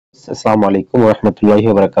আসসালামু আলাইকুম ওয়া রাহমাতুল্লাহি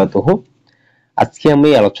ওয়া বারাকাতুহু। আজকে আমি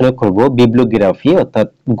আলোচনা করব বিবলিওগ্রাফি অর্থাৎ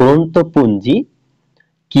গ্রন্থপঞ্জি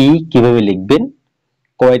কি, কিভাবে লিখবেন,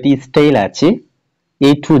 কয়টি স্টাইল আছে, A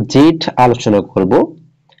to Z আলোচনা করব।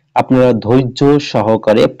 আপনারা ধৈর্য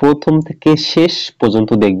সহকারে প্রথম থেকে শেষ পর্যন্ত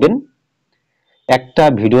দেখবেন। একটা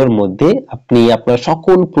ভিডিওর মধ্যে আপনি আপনার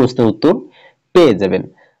সকল প্রশ্নের উত্তর পেয়ে যাবেন।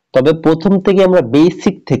 তবে প্রথম থেকে আমরা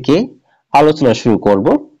বেসিক থেকে আলোচনা শুরু করব,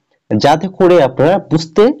 যাতে করে আপনারা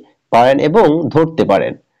বুঝতে পারেন এবং ধরতে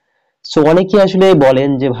পারেন। সো অনেকে আসলে বলেন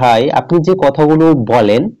যে ভাই আপনি যে কথাগুলো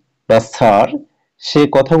বলেন বা স্যার সে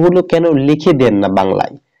কথাগুলো কেন লিখে দেন না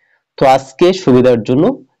বাংলায়। তো আজকে সুবিধার জন্য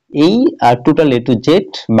এই টোটাল A to Z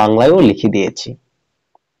বাংলায়ও লিখে দিয়েছি।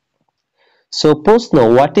 সো প্রশ্ন,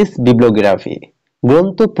 হোয়াট ইজ বিবলিওগ্রাফি?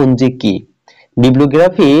 গ্রন্থপঞ্জি কি?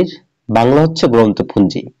 বিবলিওগ্রাফির বাংলা হচ্ছে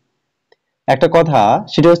গ্রন্থপঞ্জি। একটা কথা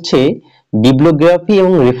সেটা হচ্ছে বিবলিওগ্রাফি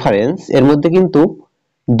এবং রেফারেন্স এর মধ্যে কিন্তু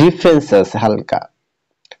ডিফারেন্স আছে হালকা।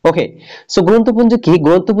 ওকে, সো গ্রন্থপঞ্জি কি?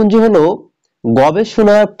 গ্রন্থপঞ্জি হলো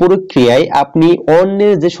গবেষণার প্রক্রিয়ায় আপনি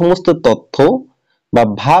অন্যের যে সমস্ত তথ্য বা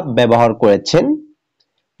ভাব ব্যবহার করেছেন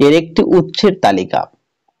এর একটি উৎসের তালিকা।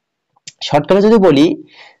 শর্টকাটে যদি বলি,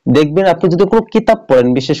 দেখবেন আপনি যদি কোনো কিতাব পড়েন,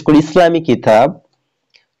 বিশেষ করে ইসলামী কিতাব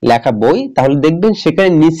লেখা বই, তাহলে দেখবেন সেখানে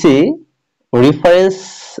নিচে রেফারেন্স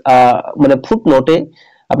মানে ফুটনোটে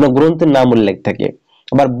আপনার গ্রন্থের নাম উল্লেখ থাকে।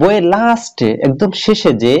 আবার বইয়ের লাস্টে একদম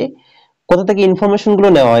শেষে যে কোথা থেকে ইনফরমেশন গুলো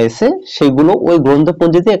নেওয়া হয়েছে সেগুলো ওই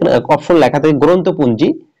গ্রন্থপঞ্জিতে অপশন লেখা থাকে গ্রন্থপঞ্জি,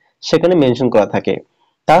 সেখানে মেনশন করা থাকে।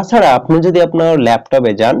 তাছাড়া আপনি যদি আপনার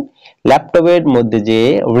ল্যাপটপে যান, ল্যাপটপের মধ্যে যে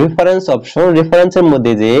রেফারেন্স অপশন, রেফারেন্সের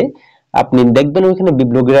মধ্যে যে আপনি দেখবেন ওইখানে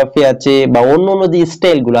বিবলিওগ্রাফি আছে বা অন্য অন্য যে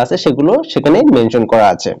স্টাইল গুলো আছে সেগুলো সেখানে মেনশন করা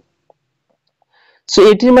আছে। সো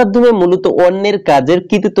এটির মাধ্যমে মূলত অন্যের কাজের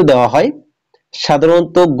কৃতিত্ব দেওয়া হয়।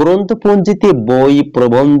 সাধারণত গ্রন্থপঞ্জিতে বই,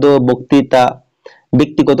 প্রবন্ধ, বক্তৃতা,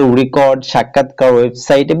 ব্যক্তিগত রেকর্ড, সাক্ষাৎকার,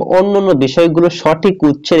 ওয়েবসাইট এবং অন্যান্য বিষয়গুলো সঠিক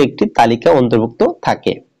উৎসের একটি তালিকা অন্তর্ভুক্ত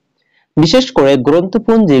থাকে। বিশেষ করে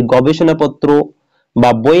গ্রন্থপঞ্জি গবেষণাপত্র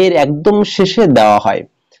বা বইয়ের একদম শেষে দেওয়া হয়।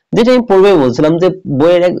 যেটা আমি পূর্বে বলছিলাম যে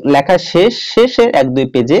বইয়ের লেখা শেষের 1-2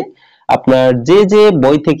 পেজে আপনার যে যে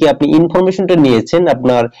বই থেকে আপনি ইনফরমেশনটা নিয়েছেন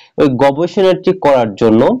আপনার ওই গবেষণাটি করার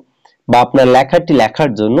জন্য বা আপনার লেখাটি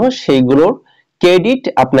লেখার জন্য, সেইগুলোর ক্রেডিট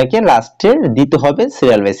আপনাকে লাস্টে দিতে হবে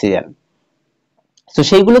সিরিয়াল বাই সিরিয়াল। তো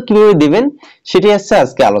সেইগুলো কিভাবে দিবেন সেটাই হচ্ছে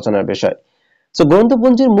আজকে আলোচনার বিষয়। তো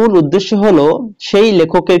গ্রন্থপঞ্জির মূল উদ্দেশ্য হলো সেই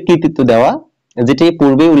লেখকের কৃতিত্ব দেওয়া, যেটি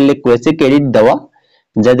পূর্বে উল্লেখ করেছে, ক্রেডিট দেওয়া,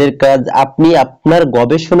 যাদের কাজ আপনি আপনার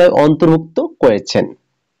গবেষণায় অন্তর্ভুক্ত করেছেন।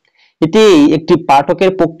 এটি একটি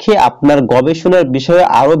পাঠকের পক্ষে আপনার গবেষণার বিষয়ে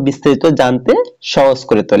আরো বিস্তারিত জানতে সহজ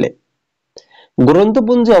করে তোলে।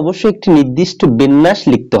 গ্রন্থপঞ্জি অবশ্যই একটি নির্দিষ্ট বিন্যাস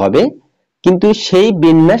লিখতে হবে, কিন্তু সেই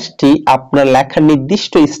বিন্যাসটি আপনার লেখার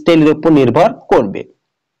নির্দিষ্ট স্টাইলের উপর নির্ভর করবে।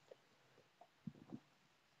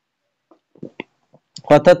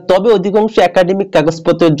 অর্থাৎ তবে অধিকাংশ একাডেমিক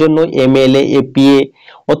কাগজপত্রের জন্য MLA, APA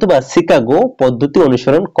অথবা শিকাগো পদ্ধতি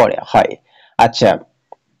অনুসরণ করা হয়। আচ্ছা,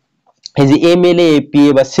 এই যে MLA, APA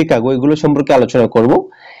বা শিকাগো এগুলো সম্পর্কে আলোচনা করব।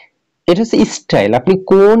 এটা হচ্ছে স্টাইল, আপনি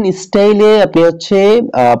কোন স্টাইলে আপনি হচ্ছে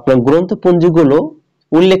আপনার গ্রন্থপঞ্জিগুলো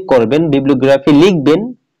উল্লেখ করবেন, বিবলিওগ্রাফি লিখবেন,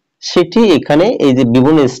 সেটি এখানে এই যে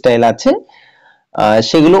বিভিন্ন স্টাইল আছে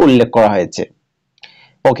সেগুলো উল্লেখ করা হয়েছে।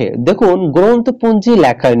 ওকে, দেখুন গ্রন্থপঞ্জি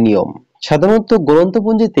লেখার নিয়ম। সাধারণত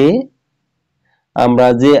গ্রন্থপঞ্জিতে আমরা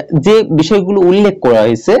যে যে বিষয়গুলো উল্লেখ করা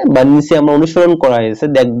হয়েছে বা নিচে আমরা অনুসরণ করা হয়েছে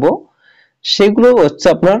দেখব, সেগুলো হচ্ছে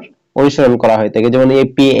আপনার অনুসরণ করা হয়ে থাকে, যেমন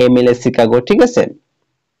APA, MLA, শিকাগো, ঠিক আছে।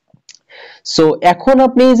 সো এখন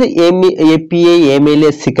আপনি যে APA, MLA,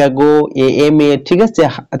 শিকাগো, AMA, ঠিক আছে,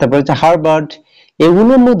 তারপর হচ্ছে হার্ভার্ড,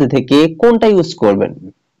 এগুলোর মধ্যে থেকে কোনটা ইউজ করবেন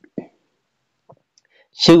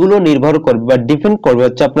সেগুলো নির্ভর করবে বা ডিপেন্ড করবে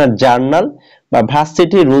হচ্ছে আপনার জার্নাল বা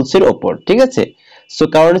ভার্সিটি রুলস এর উপর, ঠিক আছে। সো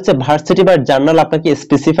কারণ হচ্ছে ভার্সিটি বা জার্নাল আপনাকে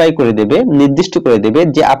স্পেসিফাই করে দেবে, নির্দিষ্ট করে দেবে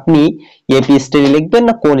যে আপনি এপি স্টাইলে লিখবেন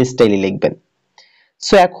না কোন স্টাইলে লিখবেন।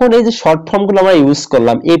 সো এখন এই যে শর্ট ফর্ম গুলো আমরা ইউজ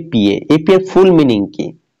করলাম, APA, APA এর ফুল মিনিং কি?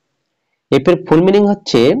 APA এর ফুল মিনিং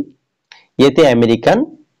হচ্ছে এতে আমেরিকান,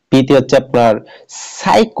 পিতে হচ্ছে আপনার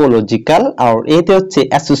সাইকোলজিক্যাল, আর এতে হচ্ছে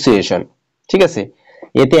অ্যাসোসিয়েশন, ঠিক আছে।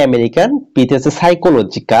 এতে আমেরিকান, পিতে হচ্ছে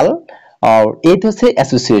সাইকোলজিক্যাল, আর এতে হচ্ছে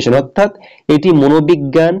অ্যাসোসিয়েশন, অর্থাৎ এটি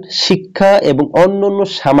মনোবিজ্ঞান, শিক্ষা এবং অন্যান্য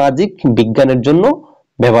সামাজিক বিজ্ঞানের জন্য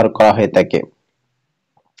ব্যবহার করা হয়ে থাকে।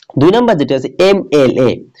 2 নাম্বার যেটা আছে MLA,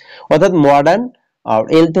 অর্থাৎ মডার্ন, আর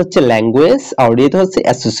এলতে হচ্ছে ল্যাঙ্গুয়েজ, আর এতে হচ্ছে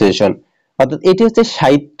অ্যাসোসিয়েশন, অর্থাৎ এটি হচ্ছে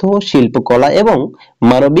সাহিত্য, শিল্পকলা এবং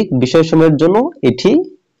মানবিক বিষয়সমূহের জন্য এটি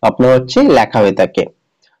আপনার হচ্ছে লেখা হয়ে থাকে।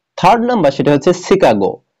 3rd নাম্বার সেটা হচ্ছে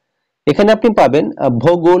শিকাগো, এখানে আপনি পাবেন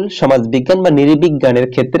ভূগোল, সমাজবিজ্ঞান বা নৃবিজ্ঞানের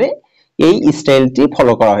ক্ষেত্রে এই স্টাইলটি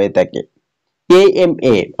ফলো করা হয়ে থাকে।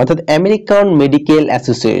 AMA অর্থাৎ আমেরিকান মেডিকেল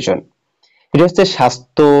অ্যাসোসিয়েশন, এটা হচ্ছে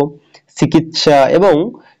স্বাস্থ্য, চিকিৎসা এবং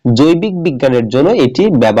জৈবিক বিজ্ঞানের জন্য এটি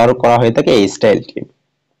ব্যবহার করা হয়ে থাকে এই স্টাইলটি।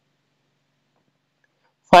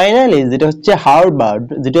 ফাইনালি যেটা হচ্ছে হার্ভার্ড,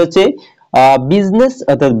 যেটা হচ্ছে বিজনেস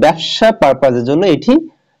অর্থাৎ ব্যবসা পারপাজের জন্য এটি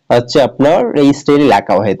হচ্ছে আপনার এই স্টাইলে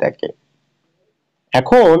লেখা হয়ে থাকে।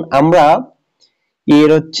 এখন আমরা এর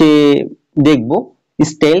হচ্ছে দেখব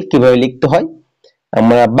স্টাইল কিভাবে লিখতে হয়।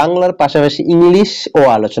 আমরা বাংলার পাশাপাশি ইংলিশ ও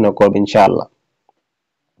আলোচনা করব ইনশাআল্লাহ।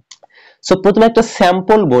 সো প্রথমে একটা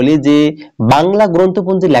স্যাম্পল বলি যে বাংলা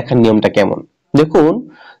গ্রন্থপঞ্জি লেখার নিয়মটা কেমন। দেখুন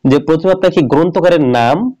যে প্রথমে আপনাকে গ্রন্থকারের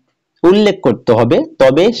নাম উল্লেখ করতে হবে,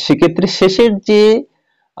 তবে সেক্ষেত্রে শেষের যে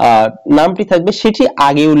নামটি থাকবে সেটি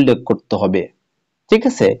আগে উল্লেখ করতে হবে, ঠিক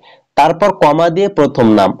আছে। তারপর কমা দিয়ে প্রথম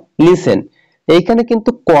নাম। লিসেন, এইখানে কিন্তু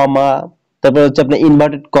কমা, তারপর হচ্ছে আপনার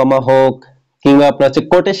ইনভার্টেড কমা হোক কিংবা আপনার হচ্ছে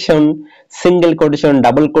quotation, single quotation,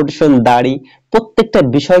 double quotation, দাড়ি, প্রত্যেকটা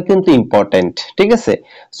বিষয় কিন্তু ইম্পর্টেন্ট, ঠিক আছে।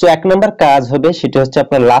 সো এক নাম্বার কাজ হবে সেটা হচ্ছে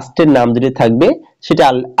আপনার লাস্টের নাম যেটি থাকবে সেটা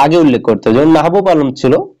আগে উল্লেখ করতে হবে। যেমন মাহবুব আলম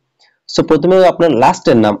ছিল, সো প্রথমে আপনার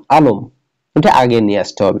লাস্টের নাম আলম ওটা আগে নিয়ে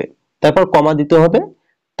আসতে হবে, তারপর কমা দিতে হবে,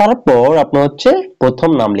 তারপর আপনার হচ্ছে প্রথম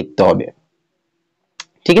নাম লিখতে হবে,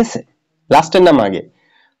 ঠিক আছে। লাস্টের নাম আগে,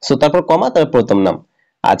 সো তারপর কমা, তারপর প্রথম নাম।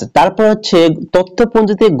 আচ্ছা, তারপর হচ্ছে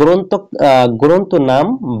তথ্যপঞ্জিতে গ্রন্থ নাম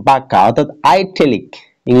বাঁকা অর্থাৎ আইটালিক,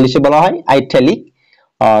 ইংলিশে বলা হয় আইটালিক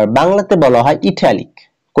আর বাংলাতে বলা হয় ইটালিক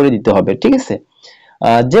করে দিতে হবে, ঠিক আছে।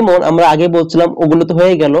 যেমন আমরা আগে বলছিলাম ওগুলো তো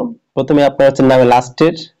হয়ে গেল। প্রথমে আপনার হচ্ছে নামে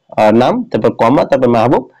লাস্টের নাম, তারপর কমা, তারপর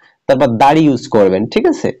মাহবুব, তারপর দাড়ি ইউজ করবেন, ঠিক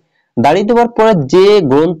আছে। দাড়ি দেওয়ার পরে যে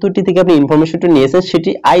গ্রন্থটি থেকে আপনি ইনফরমেশনটা নিয়েছেন সেটি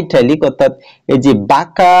আইটালিক অর্থাৎ এই যে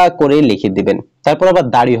বাঁকা করে লিখে দিবেন, তারপর আবার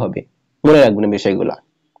দাড়ি হবে, মনে রাখবেন বিষয়গুলো।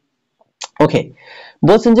 ওকে,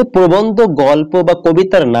 বলছেন যে প্রবন্ধ, গল্প বা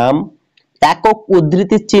কবিতার নাম একক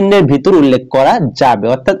উদ্ধৃতি চিহ্নের ভিতর উল্লেখ করা যাবে,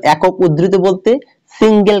 অর্থাৎ একক উদ্ধৃতি বলতে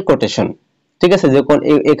সিঙ্গেল কোটেশন, ঠিক আছে। যখন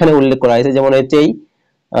এখানে উল্লেখ করা হয়েছে, যেমন হচ্ছে এই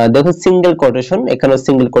দেখুন সিঙ্গেল কোটেশন, এখানে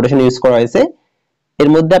সিঙ্গেল কোটেশন ইউজ করা হয়েছে, এর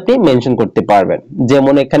মধ্যে আপনি মেনশন করতে পারবেন।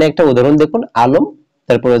 যেমন এখানে একটা উদাহরণ দেখুন, আলম,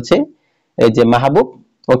 তারপর হচ্ছে এই যে মাহবুব,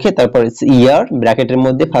 ওকে, তারপর ইয়ার ব্র্যাকেটের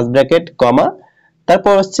মধ্যে ফার্স্ট ব্র্যাকেট কমা,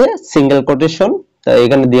 তারপর হচ্ছে সিঙ্গেল কোটেশন,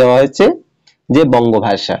 এখানে দেওয়া হয়েছে যে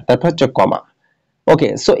বঙ্গভাষা, তারপর হচ্ছে কমা। ওকে,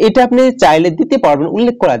 সো এটা আপনি চাইলে দিতে পারবেন,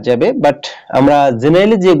 উল্লেখ করা যাবে, বাট আমরা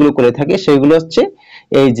জেনারেলি যেগুলো করে থাকি সেগুলো হচ্ছে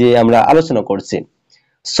এই যে আমরা আলোচনা করছি।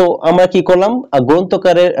 সো আমরা কি করলাম,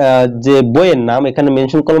 গ্রন্থকারের যে বইয়ের নাম এখানে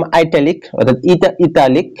মেনশন করলাম আইটালিক অর্থাৎ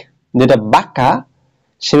ইতালিক, যেটা বাঁকা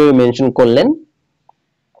সেভাবে মেনশন করলেন।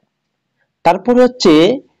 তারপর হচ্ছে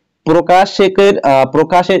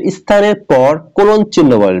প্রকাশের স্থানের পর কোলন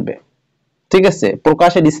চিহ্ন বসবে, ঠিক আছে।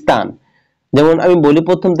 প্রকাশের স্থান, যেমন আমি বলি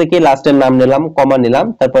প্রথম থেকে লাস্টের নাম নিলাম, কমা নিলাম,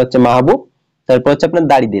 তারপর হচ্ছে মাহবুব, তারপর হচ্ছে আপনার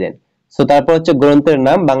দাড়ি দিলেন। সো তারপর হচ্ছে গ্রন্থের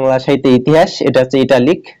নাম বাংলা সাহিত্যের ইতিহাস, এটা হচ্ছে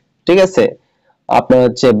ইটালিক, ঠিক আছে। আপনার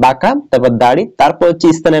হচ্ছে বাঁকা, তারপর দাড়ি, তারপর হচ্ছে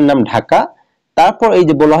স্থানের নাম ঢাকা, তারপর এই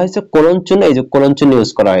যে বলা হয়েছে কোলন চিহ্ন, এই যে কোলন চিহ্ন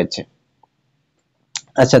ইউজ করা হয়েছে।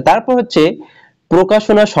 আচ্ছা, তারপর হচ্ছে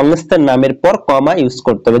প্রকাশনা সংস্থার নামের পর কমা ইউজ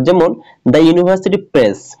করতে হবে, যেমন দ্য ইউনিভার্সিটি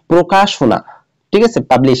প্রেস, প্রকাশনা, ঠিক আছে,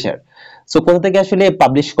 পাবলিশার। সো কোথা থেকে আসলে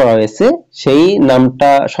পাবলিশ করা হয়েছে সেই নামটা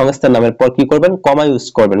সংস্থার নামের পর কি করবেন, কমা ইউজ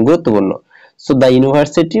করবেন, গুরুত্বপূর্ণ। সো দ্য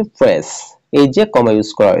ইউনিভার্সিটি প্রেস, এই যে কমা ইউজ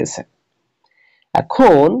করা হয়েছে।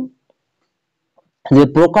 এখন যে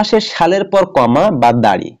প্রকাশের সালের পর কমা বা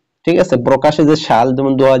দাড়ি, ঠিক আছে, প্রকাশের যে সাল,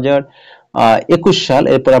 যেমন 2021 সাল,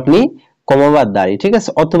 এরপর আপনি কমা বা দাড়ি, ঠিক আছে,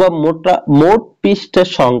 অথবা মোট পৃষ্ঠার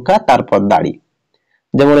সংখ্যা তারপর দাড়ি,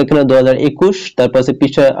 যেমন এখানে 2021, তারপর আছে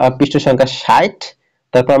পৃষ্ঠা সংখ্যা 60,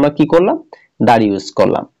 তারপর আমরা কি করলাম, দাড়ি ইউজ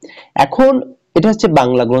করলাম। এখন এটা হচ্ছে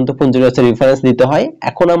বাংলা গ্রন্থপঞ্জির হচ্ছে রেফারেন্স দিতে হয়।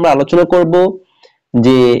 এখন আমরা আলোচনা করব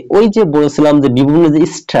যে ওই যে বলেছিলাম যে বিভিন্ন যে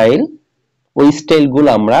স্টাইল, ওই স্টাইল গুলো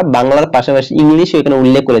আমরা বাংলার পাশাপাশি ইংলিশে এখানে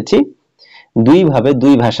উল্লেখ করেছি,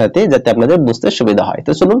 দুই ভাষাতে, যাতে আপনাদের বুঝতে সুবিধা হয়।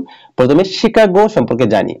 তো চলুন প্রথমে শিকাগো সম্পর্কে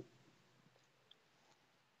জানি।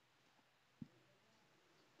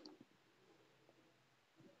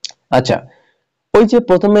 আচ্ছা, ওই যে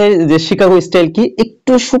প্রথমে যে শিকাগো স্টাইল কি,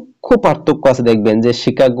 একটু সূক্ষ্ম পার্থক্য আছে, দেখবেন যে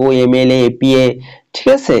শিকাগো, MLA, APA, ঠিক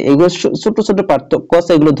আছে, এগুলো ছোট ছোট পার্থক্য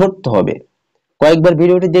আছে, এগুলো ধরতে হবে। কয়েকবার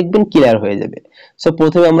ভিডিওটি দেখবেন, ক্লিয়ার হয়ে যাবে। সো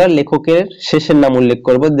প্রথমে আমরা লেখকের শেষের নাম উল্লেখ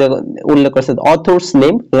করব, উল্লেখ করেছে অথরস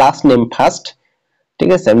নেম, লাস্ট নেম ফার্স্ট, ঠিক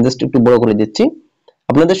আছে। আমি জাস্ট একটু বড় করে দিচ্ছি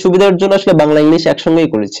আপনাদের সুবিধার জন্য, আসলে বাংলা ইংলিশ একসঙ্গেই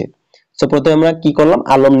করেছি। সো প্রথমে আমরা কি করলাম,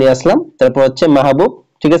 আলম নিয়ে আসলাম, তারপর হচ্ছে মাহবুব,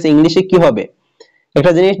 ঠিক আছে। ইংলিশে কি হবে,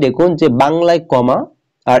 একটা জিনিস দেখুন যে বাংলায় কমা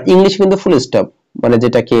আর ইংলিশ কিন্তু ফুল স্টপ, মানে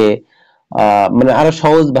যেটাকে মানে আরো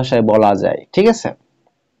সহজ ভাষায় বলা যায়, ঠিক আছে।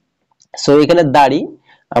 সো এখানে দাড়ি,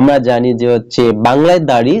 আমরা জানি যে হচ্ছে বাংলায়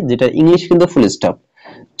দাড়ি, যেটা ইংলিশ কিন্তু ফুল স্টপ।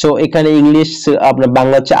 তো এখানে ইংলিশ আপনার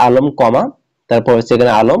বাংলা হচ্ছে আলম কমা, তারপর হচ্ছে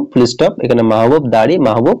এখানে আলম ফুল স্টপ, এখানে মাহবুব দাড়ি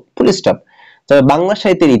মাহবুব ফুল স্টপ। তবে বাংলা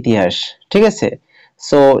সাহিত্যের ইতিহাস, ঠিক আছে।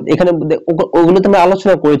 সো এখানে ওগুলো তো আমরা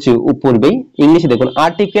আলোচনা করেছি পূর্বেই। ইংলিশে দেখুন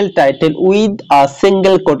article title with a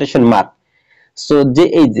single quotation mark. So যে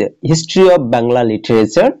এই যে হিস্ট্রি অফ বাংলা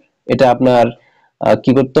লিটারেচার, এটা আপনার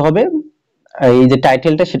কি করতে হবে, এই যে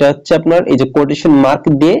টাইটেলটা সেটা হচ্ছে আপনার এই যে কোটেশন মার্ক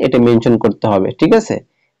দিয়ে এটা মেনশন করতে হবে, ঠিক আছে।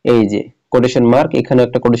 এই যে কোটেশন মার্ক, এখানে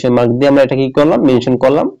একটা কোটেশন মার্ক দিয়ে আমরা এটা কি করলাম, মেনশন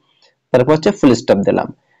করলাম। তারপর হচ্ছে ফুল স্টপ দিলাম।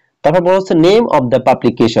 তারপর বলা হচ্ছে নেম অফ দ্য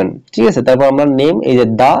পাবলিকেশন, ঠিক আছে। তারপর আমরা নেম, এই যে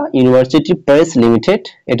দা ইউনিভার্সিটি প্রেস লিমিটেড,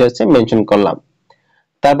 এটা হচ্ছে মেনশন করলাম।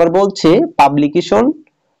 তারপর বলছে পাবলিকেশন,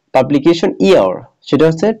 পাবলিকেশন ইয়ার, সেটা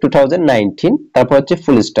হচ্ছে 2019। তারপর হচ্ছে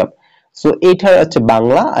ফুল স্টপ। সো এইটা হচ্ছে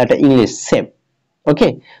বাংলা আর এটা ইংলিশ সেম। ওকে,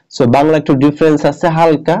 সো বাংলা একটু ডিফারেন্স আছে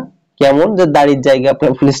হালকা, কেমন যে দাড়ির জায়গায়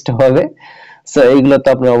আপনার ফুল স্টপ হবে। সো এইগুলো তো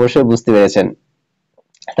আপনি অবশ্যই বুঝতে পেরেছেন।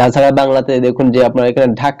 তাছাড়া বাংলাতে দেখুন যে আপনার এখানে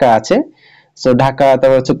ঢাকা আছে, সো ঢাকা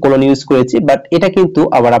তারপর হচ্ছে কোলন ইউজ করেছি, বাট এটা কিন্তু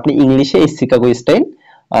আবার আপনি ইংলিশে এই শিকাগো স্টাইল,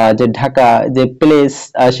 যে ঢাকা যে প্লেস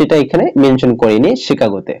সেটা এখানে মেনশন করিনি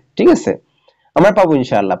শিকাগোতে, ঠিক আছে। আমরা পাবো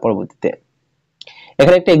ইনশাআল্লাহ পরবর্তীতে।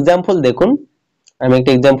 এখানে একটা এক্সাম্পল দেখুন, আমি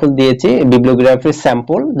একটা এক্সাম্পল দিয়েছি বিবলিওগ্রাফির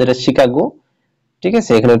স্যাম্পল, যেটা শিকাগো, ঠিক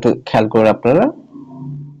আছে। এখানে একটু খেয়াল করুন আপনারা,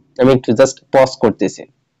 আমি একটু জাস্ট পজ করতেছি।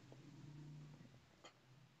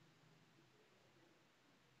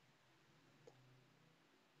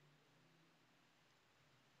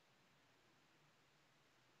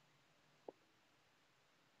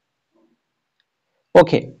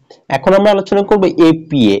 ওকে, এখন আমরা আলোচনা করব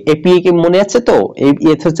এপিএ। এপিএ কি মনে আছে তো? এ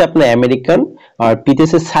হচ্ছে আপনার আমেরিকান, আর পি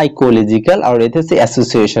হচ্ছে সাইকোলজিক্যাল, আর এ হচ্ছে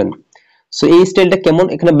অ্যাসোসিয়েশন। সো এই স্টাইলটা কেমন,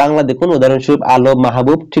 এখানে বাংলা দেখুন উদাহরণস্বরূপ আলো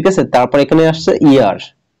মাহবুব, ঠিক আছে। তারপর এখানে আসছে ইয়ার।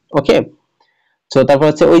 ওকে, সো তারপর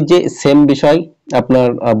হচ্ছে ওই যে সেম বিষয় আপনার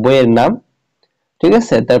বইয়ের নাম, ঠিক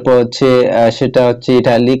আছে। তারপর হচ্ছে সেটা হচ্ছে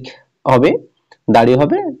ইটালিক হবে, দাঁড়িয়ে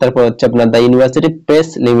হবে। তারপর হচ্ছে আপনার দা ইউনিভার্সিটি প্রেস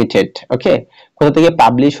লিমিটেড। ওকে, কোথা থেকে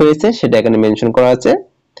পাবলিশ হয়েছে সেটা এখানে মেনশন করা আছে।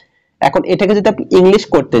 এখন এটাকে যদি আপনি ইংলিশ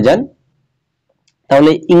করতে যান,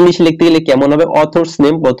 তাহলে ইংলিশ লিখতে গেলে কেমন হবে, অথরস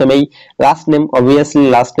নেম প্রথমেই, last name obviously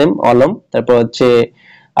last name অলম, তারপর হচ্ছে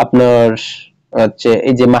আপনার হচ্ছে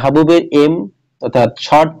এই যে মাহবুবের এম, অর্থাৎ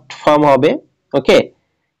শর্ট ফর্ম হবে। ওকে,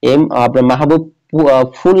 এম আপনার মাহবুব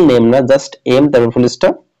ফুল নেম না, জাস্ট এম, তারপর ফুল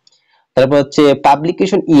স্টপ। তারপর হচ্ছে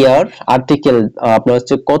পাবলিকেশন ইয়ার, আর্টিকেল আপনার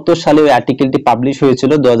হচ্ছে কত সালে ওই আর্টিকেলটি পাবলিশ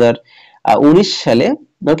হয়েছিল, 2019 সালে।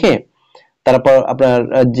 ওকে, তারপর আপনার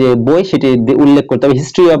যে বই সেটি উল্লেখ করতে হবে,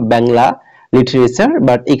 history of Bangla literature.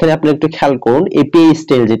 But এখানে আপনি একটু খেয়াল করুন এপিএ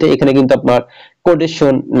স্টাইল যেটা, এখানে কিন্তু আপনার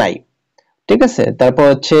কোটেশন নাই, ঠিক আছে। তারপর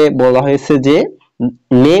হচ্ছে বলা হয়েছে যে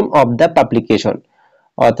নেম অফ দ্য পাবলিকেশন,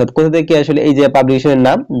 অর্থাৎ কোথা থেকে আসলে এই যে পাবলিকেশনের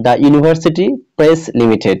নাম, দা ইউনিভার্সিটি প্রেস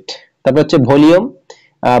লিমিটেড। তারপর হচ্ছে ভলিউম,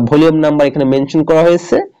 ভলিউম নাম্বার এখানে মেনশন করা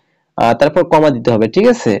হয়েছে, তারপর কমা দিতে হবে, ঠিক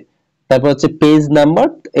আছে। তারপর হচ্ছে পেজ নাম্বার,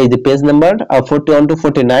 এই যে পেজ নাম্বার 41 to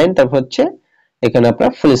 49, তারপর হচ্ছে এখানে আপনার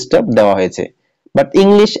ফুল স্টপ দেওয়া হয়েছে। বাট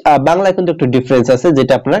ইংলিশ বাংলায় কিন্তু একটু ডিফারেন্স আছে,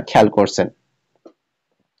 যেটা আপনারা খেয়াল করছেন।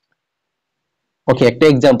 ওকে, একটা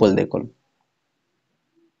এক্সাম্পল দেখুন।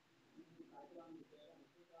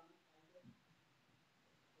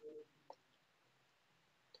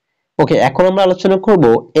 ওকে, এখন আমরা আলোচনা করব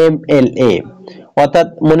এমএলএ, অর্থাৎ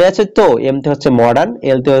মনে আছে তো, এম তে হচ্ছে মডার্ন,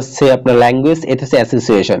 এল তে হচ্ছে আপনার ল্যাঙ্গুয়েজ, এ তে হচ্ছে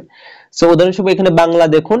অ্যাসোসিয়েশন। সো উদাহরণস্বরূপ এখানে বাংলা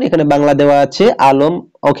দেখুন, এখানে বাংলা দেওয়া আছে আলম।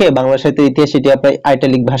 ওকে, বাংলা সাহিত্যের ইতিহাস, এটি আপনার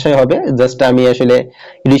আইটালিক ভাষায় হবে, জাস্ট আমি আসলে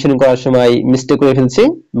এডিশন করার সময় মিস্টেক করে ফেলছি,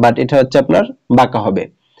 বাট এটা হচ্ছে আপনার বাঁকা হবে।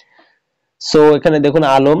 সো এখানে দেখুন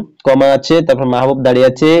আলম কমা আছে, তারপর মাহবুব দাঁড়িয়ে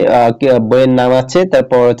আছে, বইয়ের নাম আছে,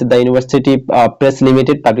 তারপর হচ্ছে দা ইউনিভার্সিটি প্রেস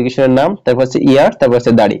লিমিটেড পাবলিকেশনের নাম, তারপর হচ্ছে ইয়ার, তারপর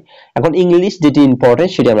হচ্ছে দাড়ি। এখন ইংলিশ যেটি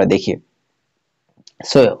ইম্পর্টেন্ট সেটি আমরা দেখি।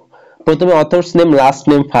 সো প্রথমে অথরস name, last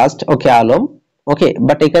name first, okay Alam. Okay,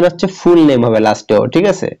 but এখানে হচ্ছে ফুল নেম হবে লাস্টেও, ঠিক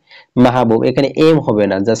আছে। মাহবুব, এখানে এম হবে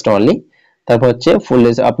না, জাস্ট অনলি। তারপর হচ্ছে ফুল,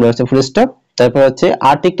 আপনার হচ্ছে ফুল স্টপ। তারপর হচ্ছে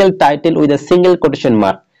article title with a single quotation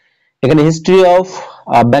mark, এখানে হিস্ট্রি অফ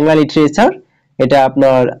বাংলা লিটারেচার, এটা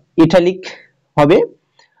আপনার ইটালিক হবে।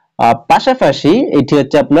 পাশাপাশি এটি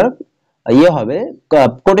হচ্ছে আপনার ইয়ে হবে,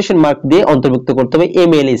 কোটেশন মার্ক দিয়ে অন্তর্ভুক্ত করতে হবে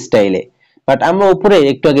এমএলএ স্টাইলে। বাট আমরা উপরে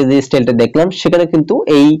একটু আগে যে স্টাইলটা দেখলাম সেখানে কিন্তু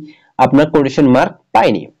এই আপনার কোটেশন মার্ক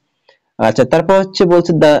পাইনি। আচ্ছা, তারপর হচ্ছে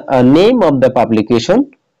বলছে the name of the publication,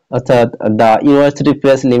 অর্থাৎ দ্য ইউনিভার্সিটি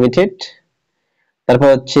প্রেস লিমিটেড। তারপর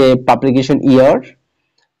হচ্ছে পাবলিকেশন ইয়ার,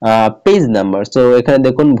 পেজ নাম্বার, সো এখানে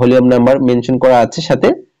দেখুন ভলিউম নাম্বার মেনশন করা আছে সাথে।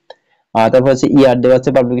 তারপর হচ্ছে ইয়ার দেওয়া আছে,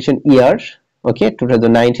 পাবলিকেশন ইয়ার। ওকে,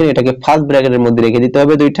 2019, এটাকে ফার্স্ট ব্র্যাকেটের মধ্যে রেখে দিতে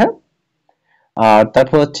হবে দুইটা। আর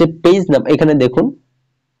তারপর হচ্ছে পেজ নাম্বার, এখানে দেখুন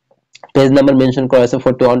পেজ নাম্বার মেনশন করা আছে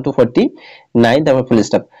 41 টু 49, তারপর ফুল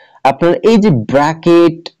স্টপ। আপনার এই যে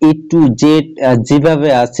ব্র্যাকেট এ টু জেড যেভাবে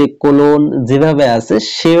আছে, কোলন যেভাবে আছে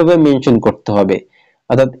সেভাবে মেনশন করতে হবে,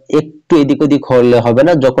 অর্থাৎ একটু এদিক ওদিক হলে হবে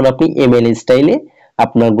না যখন আপনি এমএলএ স্টাইলে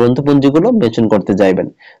আপনার গ্রন্থপুঞ্জিগুলো মেনশন করতে যাবেন।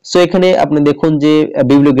 সো এখানে আপনি দেখুন যে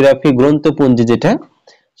বিবলিওগ্রাফি গ্রন্থপুঞ্জি যেটা,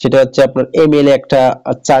 সেটা হচ্ছে আপনার এমএলএ একটা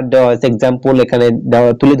চার্ট দেওয়া আছে, এক্সাম্পল এখানে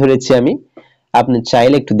দেওয়া তুলে ধরেছি আমি, আপনি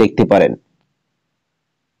চাইলে একটু দেখতে পারেন।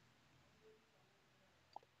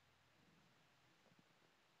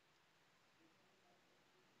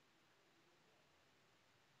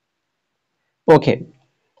 ওকে,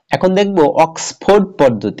 এখন দেখবো অক্সফোর্ড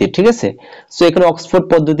পদ্ধতি, ঠিক আছে। সো এখানে অক্সফোর্ড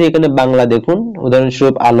পদ্ধতি, এখানে বাংলা দেখুন,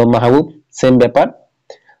 উদাহরণস্বরূপ আলম মাহবুব, সেম ব্যাপার।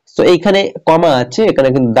 সো এইখানে কমা আছে, এখানে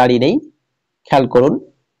কিন্তু দাড়ি নেই, খেয়াল করুন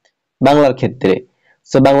বাংলার ক্ষেত্রে।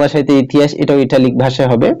 সো বাংলা সাহিত্যের ইতিহাস, এটাও ইটালিক ভাষায়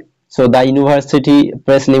হবে। So the university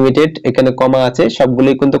press limited, এখানে কমা আছে,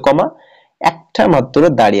 সবগুলোই কিন্তু কমা, একটা মাত্র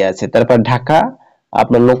দাঁড়িয়ে আছে। তারপর ঢাকা,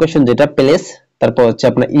 আপনার লোকেশন যেটা প্লেস, তারপর হচ্ছে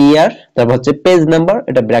আপনার ইয়ার, তারপর হচ্ছে পেজ নাম্বার,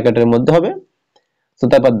 এটা ব্র্যাকেটের মধ্যে হবে। তো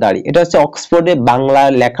তারপর দাড়ি, এটা হচ্ছে অক্সফোর্ডে বাংলা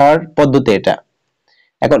লেখার পদ্ধতি এটা।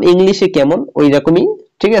 এখন ইংলিশে কেমন, ওই রকমই,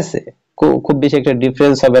 ঠিক আছে, খুব বেশি একটা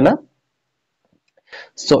ডিফারেন্স হবে না।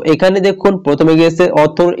 সো এখানে দেখুন প্রথমে গিয়েছে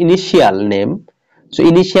author initial name. So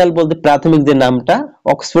initial বলতে প্রাথমিক যে নামটা,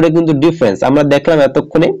 অক্সফোর্ডে কিন্তু ডিফারেন্স আমরা দেখলাম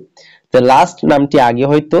এতক্ষণে, যে লাস্ট নামটি আগে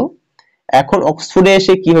হয়তো, এখন অক্সফোর্ডে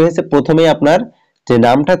এসে কি হয়েছে, প্রথমে আপনার যে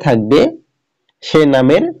নামটা থাকবে সে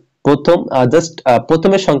নামের প্রথম জাস্ট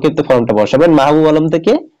প্রথমের সংক্ষিপ্ত ফর্মটা বসাবেন, মাহবুব আলম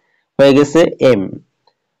থেকে হয়ে গেছে এম,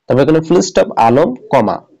 তারপর এখানে ফুল স্টপ আলম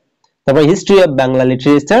কমা, তারপর হিস্ট্রি অফ বাংলা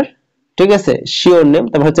লিটারেচার, ঠিক আছে, শিওর নেম,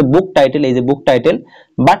 তারপর হচ্ছে বুক টাইটেল, এই যে বুক টাইটেল,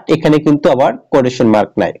 বাট এখানে কিন্তু আবার কোটেশন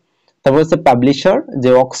মার্ক নাই। তারপর হচ্ছে পাবলিশার, যে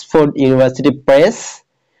অক্সফোর্ড ইউনিভার্সিটি প্রেস,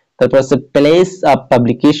 তারপর হচ্ছে প্লেস অফ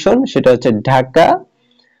পাবলিকেশন, সেটা হচ্ছে ঢাকা,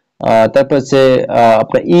 তারপর হচ্ছে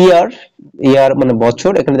আপনার ইয়ার, ইয়ার মানে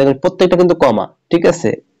বছর, এখানে দেখেন প্রত্যেকটা কিন্তু কমা, ঠিক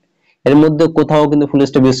আছে, এর মধ্যে কোথাও কিন্তু ফুল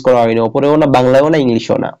স্টপ ইউজ করা হয়নি, উপরেও না, বাংলায়ও না,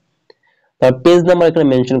 ইংলিশেও না। তারপর পেজ নাম্বার এখানে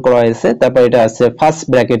মেনশন করা হয়েছে, তারপর এটা আছে ফার্স্ট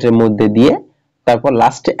ব্র্যাকেটের মধ্যে দিয়ে, তারপর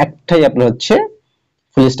লাস্টে একটাই আপনার হচ্ছে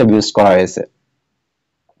ফুল স্টপ ইউজ করা হয়েছে।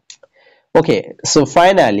 ওকে, সো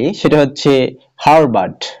ফাইনালি সেটা হচ্ছে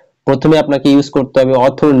হারবার্ট, প্রথমে আপনাকে ইউজ করতে হবে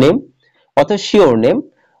author name, author sure name,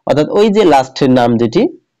 অর্থাৎ ওই যে লাস্টের নাম যেটি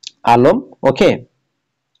আলম। ওকে,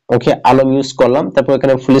 ওকে আলম ইউজ করলাম, তারপর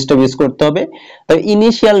এখানে ফুল স্টপ ইউজ করতে হবে। তারপর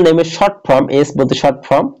ইনিশিয়াল নেমের শর্ট ফর্ম, এস বলতে শর্ট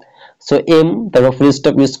ফর্ম, সো এম, তারপর ফুল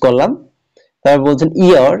স্টপ ইউজ করলাম। তারপর বলছেন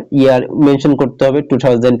ইয়ার, ইয়ার মেনশন করতে হবে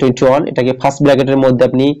 2021, এটাকে ফার্স্ট ব্র্যাকেটের মধ্যে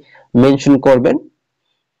আপনি মেনশন করবেন।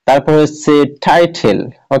 তারপর হচ্ছে টাইটেল,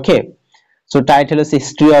 ওকে, সো টাইটেল হচ্ছে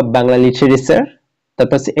হিস্ট্রি অফ বাংলা লিটারেচার,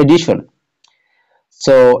 তারপর হচ্ছে এডিশন,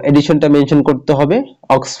 সো এডিশনটা মেনশন করতে হবে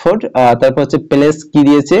অক্সফোর্ড। তারপর হচ্ছে প্লেস কি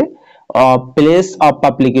দিয়েছে, প্লেস অফ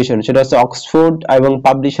পাবলিকেশন, সেটা হচ্ছে অক্সফোর্ড, এবং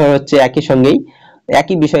পাবলিশার হচ্ছে একই সঙ্গেই,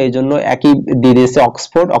 একই বিষয়ের জন্য একই দিয়ে দিয়েছে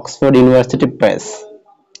Oxford, Oxford university press.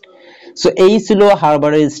 So এই ছিল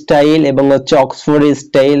হার্ভার্ডের স্টাইল এবং হচ্ছে অক্সফোর্ডের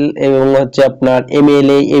স্টাইল এবং হচ্ছে আপনার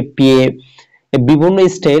এমএলএ এপিএ বিভিন্ন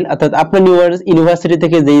স্টাইল, অর্থাৎ আপনার ইউনিভার্সিটি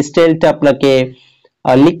থেকে যে স্টাইলটা আপনাকে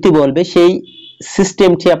লিখতে বলবে সেই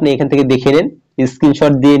সিস্টেমটি আপনি এখান থেকে দেখে নেন,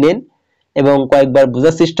 স্ক্রিনশট দিয়ে নেন এবং কয়েকবার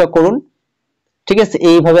বোঝার চেষ্টা করুন, ঠিক আছে।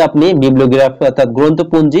 এইভাবে আপনি বিবলিওগ্রাফি অর্থাৎ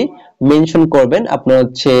গ্রন্থপুঞ্জি মেনশন করবেন আপনার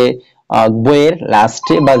হচ্ছে বইয়ের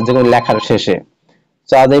লাস্টে বা যে কোনো লেখার শেষে।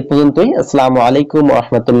 তো আজ এই পর্যন্তই। আসসালামু আলাইকুম ওয়া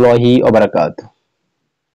রাহমাতুল্লাহি ওয়া বারাকাতুহু।